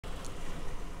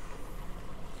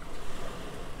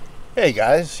Hey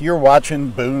guys, you're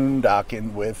watching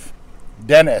Boondocking with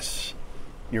Dennis.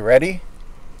 You ready?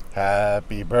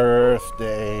 Happy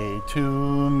birthday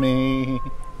to me.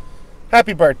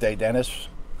 Happy birthday, Dennis.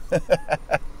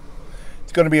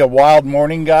 It's going to be a wild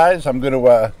morning, guys. I'm going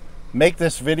to make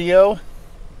this video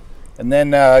and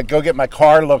then go get my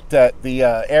car looked at. The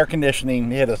air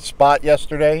conditioning hit a spot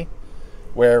yesterday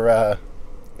where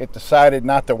it decided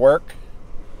not to work.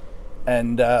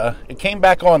 And it came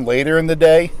back on later in the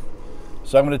day.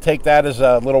 So I'm going to take that as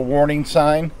a little warning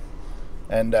sign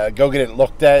and go get it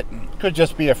looked at. It could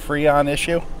just be a Freon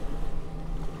issue.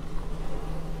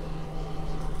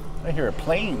 I hear a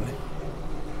plane.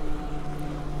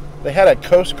 They had a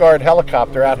Coast Guard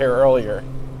helicopter out here earlier.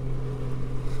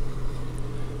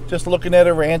 Just looking at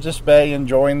Aransas Bay,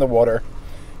 enjoying the water.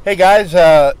 Hey guys,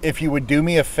 if you would do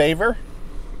me a favor,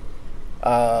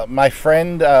 my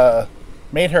friend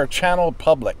made her channel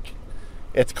public.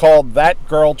 It's called That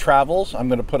Girl Travels. I'm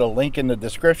going to put a link in the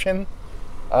description.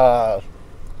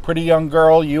 Pretty young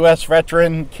girl, U.S.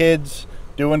 veteran, kids,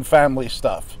 doing family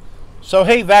stuff. So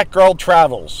hey, That Girl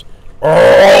Travels.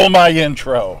 Roll my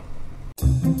intro.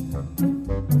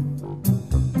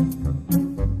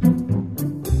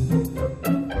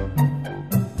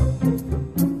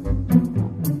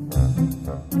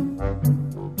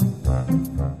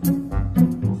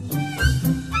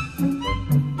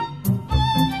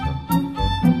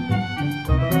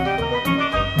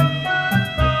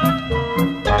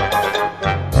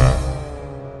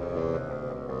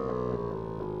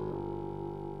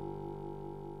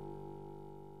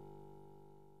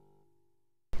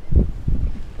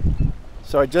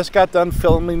 So I just got done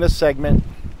filming this segment,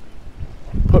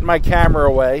 put my camera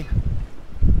away,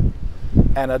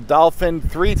 and a dolphin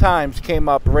 3 times came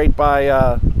up right by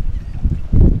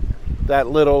that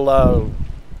little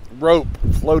rope,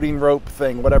 floating rope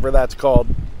thing, whatever that's called.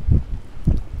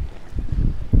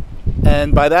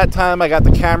 And by that time I got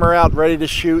the camera out ready to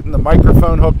shoot and the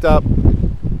microphone hooked up,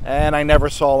 and I never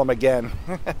saw them again.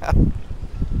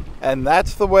 And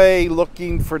that's the way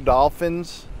looking for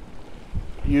dolphins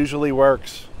usually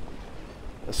works,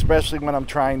 especially when I'm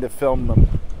trying to film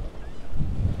them.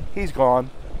 He's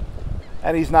gone,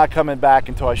 and he's not coming back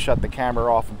until I shut the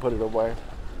camera off and put it away.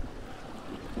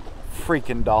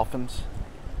 Freaking dolphins.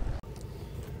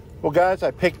 Well guys, I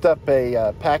picked up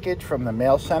a package from the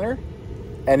mail center,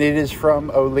 and it is from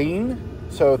Oline,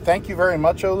 so thank you very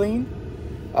much, Oline.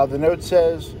 The note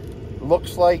says,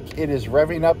 looks like it is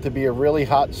revving up to be a really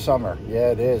hot summer. Yeah,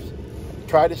 it is.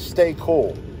 Try to stay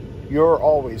cool. You're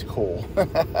always cool.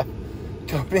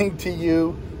 Coming to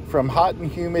you from hot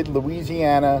and humid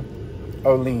Louisiana,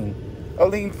 Oline.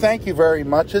 Oline, thank you very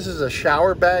much. This is a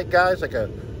shower bag, guys, like a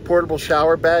portable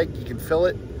shower bag. You can fill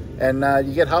it, and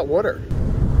you get hot water.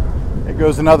 There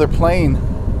goes another plane.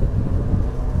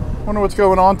 Wonder what's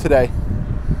going on today.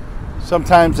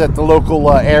 Sometimes at the local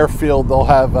airfield, they'll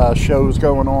have shows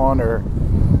going on or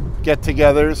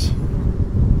get-togethers.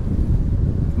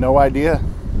 No idea.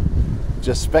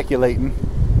 Just speculating.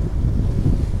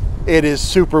 It is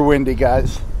super windy,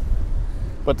 guys,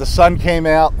 but the sun came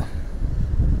out.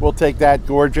 We'll take that.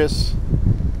 Gorgeous.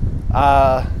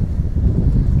 Yeah,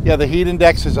 the heat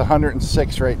index is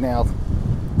 106 right now.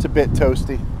 It's a bit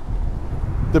toasty.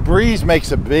 The breeze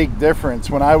makes a big difference.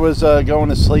 When I was going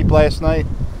to sleep last night,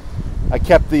 I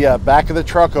kept the back of the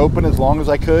truck open as long as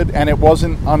I could, and it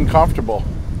wasn't uncomfortable.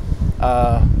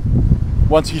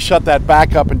 Once you shut that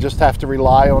back up and just have to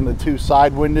rely on the 2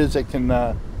 side windows, it can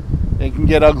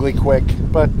get ugly quick.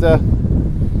 But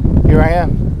here I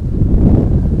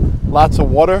am. Lots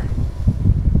of water.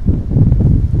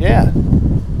 Yeah.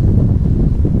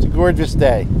 It's a gorgeous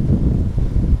day.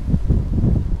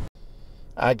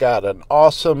 I got an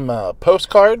awesome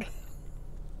postcard.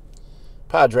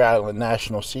 Padre Island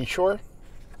National Seashore.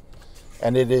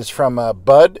 And it is from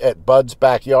Bud at Bud's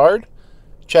Backyard.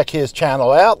 Check his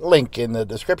channel out, link in the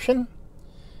description.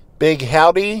 Big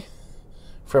howdy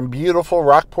from beautiful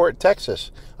Rockport,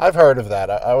 Texas. I've heard of that.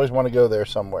 I always want to go there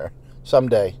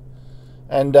someday.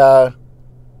 And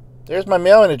there's my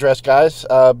mailing address, guys.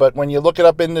 But when you look it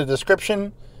up in the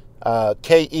description,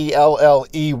 Kelley. I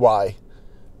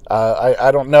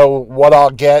don't know what I'll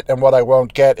get and what I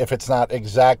won't get if it's not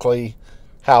exactly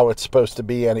how it's supposed to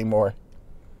be anymore.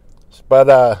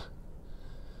 But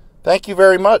thank you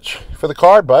very much for the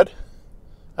card, bud.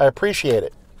 I appreciate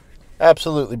it.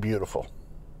 Absolutely beautiful.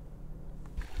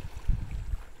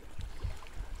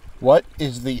 What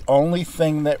is the only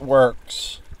thing that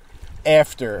works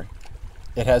after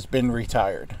it has been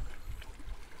retired?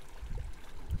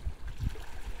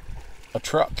 A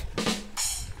truck.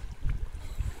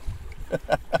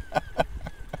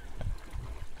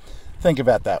 Think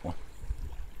about that one.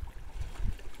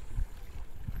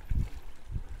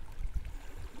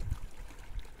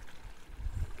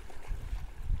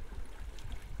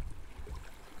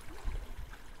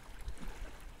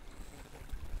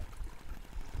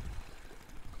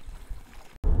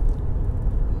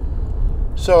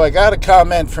 So I got a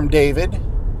comment from David.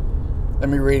 Let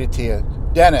me read it to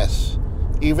you. Dennis,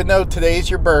 even though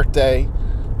today's your birthday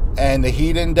and the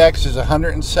heat index is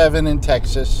 107 in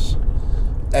Texas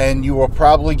and you will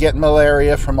probably get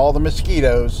malaria from all the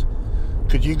mosquitoes,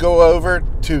 could you go over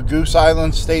to Goose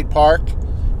Island State Park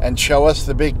and show us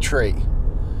the big tree?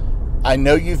 I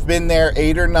know you've been there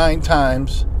 8 or 9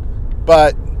 times,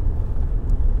 but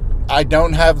I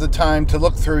don't have the time to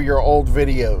look through your old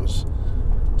videos.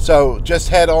 So just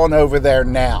head on over there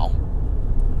now.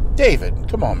 David,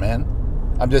 come on, man.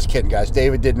 I'm just kidding, guys.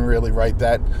 David didn't really write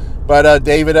that. But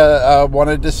David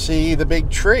wanted to see the big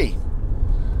tree.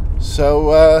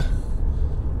 So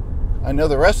I know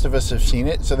the rest of us have seen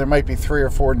it. So there might be 3 or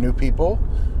 4 new people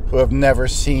who have never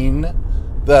seen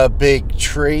the big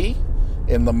tree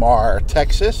in Leer,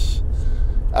 Texas.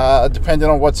 Depending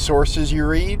on what sources you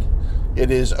read, it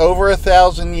is over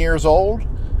 1,000 years old.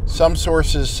 Some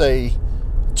sources say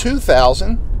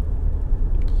 2,000,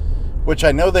 which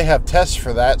I know they have tests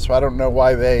for that, so I don't know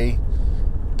why they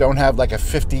don't have like a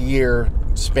 50-year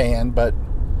span, but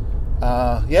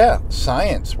yeah,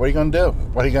 science. What are you going to do?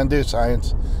 What are you going to do,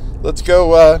 science? Let's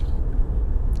go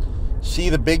see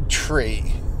the big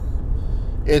tree.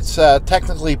 It's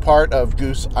technically part of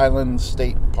Goose Island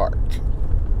State Park.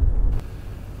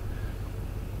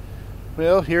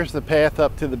 Well, here's the path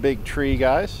up to the big tree,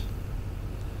 guys.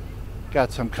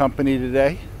 Got some company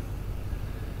today.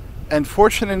 And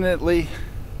fortunately,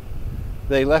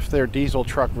 they left their diesel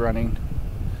truck running.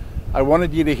 I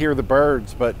wanted you to hear the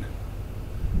birds, but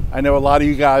I know a lot of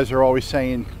you guys are always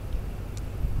saying,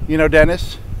 you know,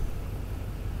 Dennis,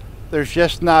 there's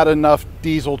just not enough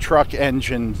diesel truck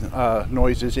engine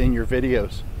noises in your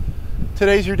videos.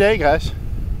 Today's your day, guys.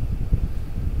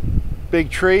 Big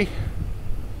tree,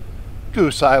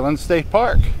 Goose Island State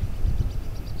Park.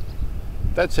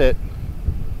 That's it.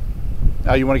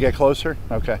 Now you want to get closer?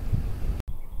 Okay.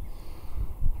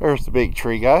 There's the big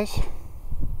tree, guys.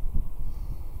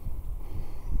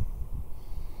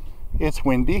 It's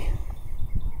windy.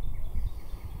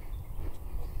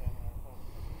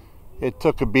 It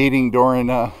took a beating during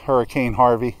Hurricane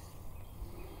Harvey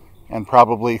and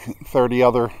probably 30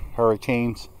 other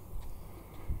hurricanes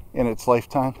in its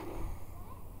lifetime.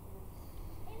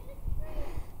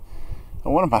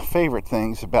 And one of my favorite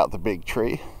things about the big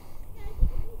tree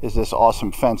is this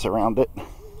awesome fence around it.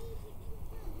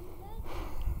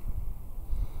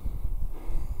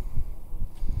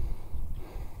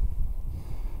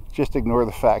 Just ignore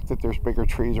the fact that there's bigger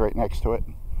trees right next to it.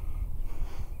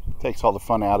 Takes all the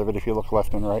fun out of it if you look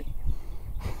left and right.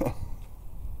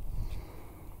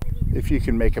 If you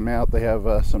can make them out, they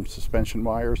have some suspension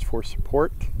wires for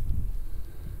support.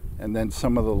 And then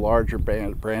some of the larger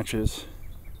branches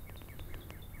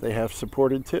they have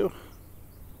supported too.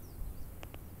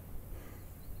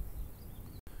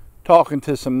 Talking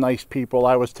to some nice people,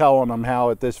 I was telling them how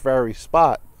at this very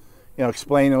spot, you know,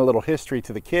 explaining a little history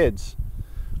to the kids.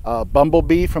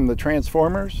 Bumblebee from the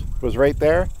Transformers was right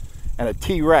there, and a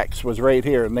T-Rex was right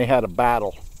here, and they had a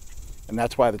battle. And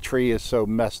that's why the tree is so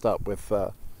messed up with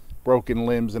broken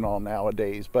limbs and all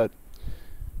nowadays. But,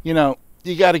 you know,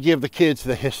 you got to give the kids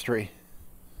the history.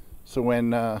 So when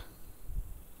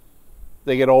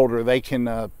they get older, they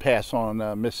can pass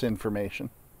on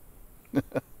misinformation.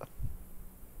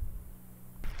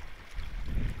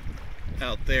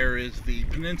 Out there is the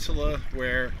peninsula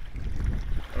where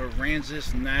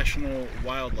Aransas National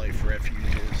Wildlife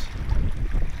Refuge is.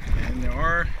 And there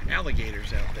are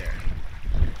alligators out there.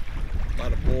 A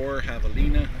lot of boar,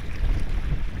 javelina.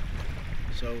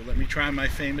 So let me try my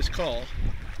famous call.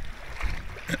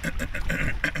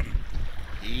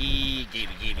 Yeah,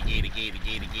 gator, gator, gator, gator,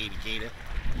 gator, gator, gator.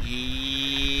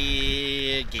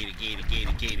 Yeah, gator, gator,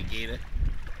 gator, gator, gator.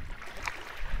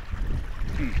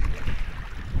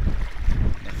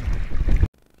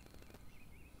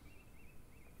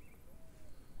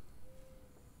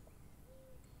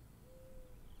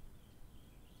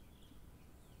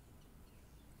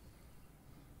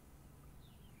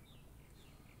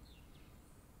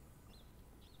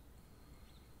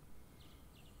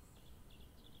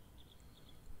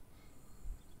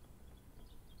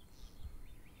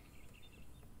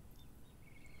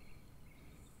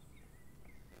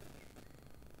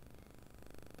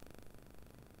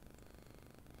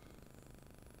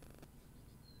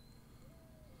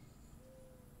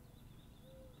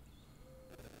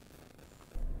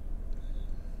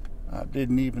 I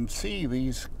didn't even see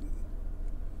these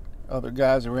other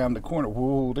guys around the corner.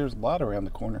 Whoa, there's a lot around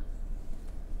the corner.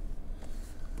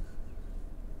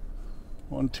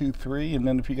 1, 2, 3, and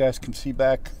then if you guys can see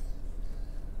back.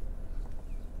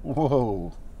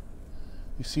 Whoa.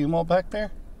 You see them all back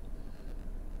there?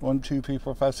 1, 2, 3,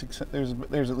 4, 5, 6, 7.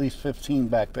 There's at least 15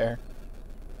 back there.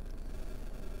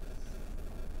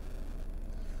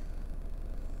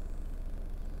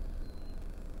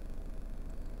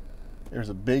 There's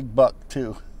a big buck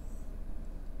too.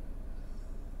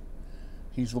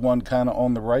 He's the one kind of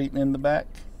on the right and in the back.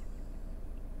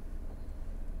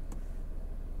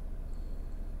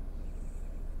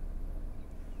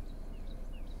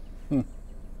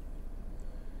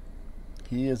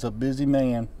 He is a busy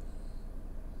man.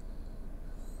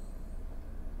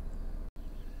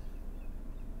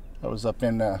 I was up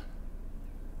in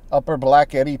Upper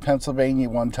Black Eddy, Pennsylvania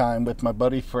one time with my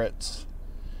buddy Fritz,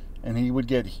 and he would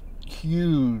get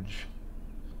huge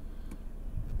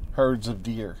herds of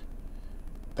deer.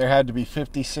 There had to be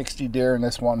 50, 60 deer in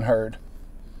this one herd.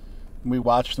 We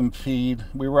watched them feed.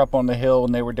 We were up on the hill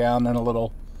and they were down in a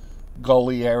little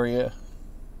gully area.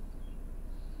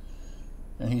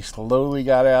 And he slowly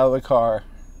got out of the car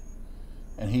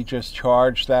and he just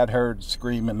charged that herd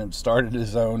screaming and started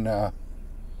his own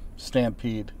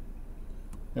stampede.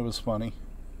 It was funny.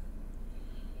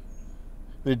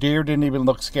 The deer didn't even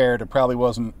look scared. It probably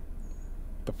wasn't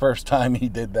the first time he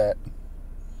did that.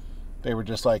 They were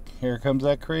just like, here comes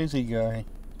that crazy guy.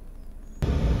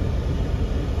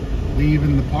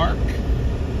 Leaving the park,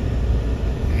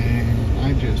 and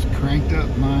I just cranked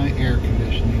up my air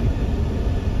conditioning.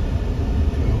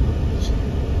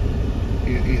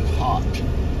 It is hot.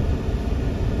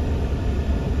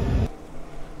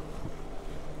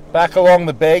 Back along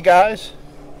the bay, guys.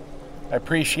 I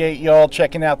appreciate y'all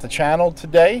checking out the channel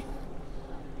today.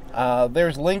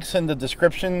 There's links in the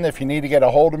description if you need to get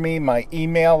a hold of me. My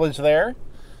email is there,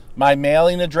 my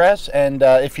mailing address, and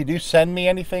if you do send me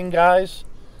anything, guys,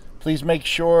 please make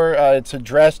sure it's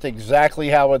addressed exactly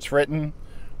how it's written,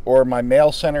 or my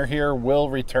mail center here will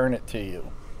return it to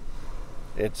you.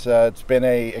 It's been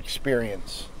a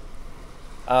experience.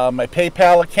 My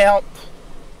PayPal account,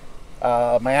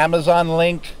 my Amazon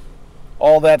link,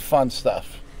 all that fun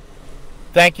stuff.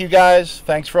 Thank you guys.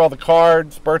 Thanks for all the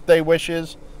cards, birthday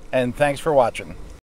wishes, and thanks for watching.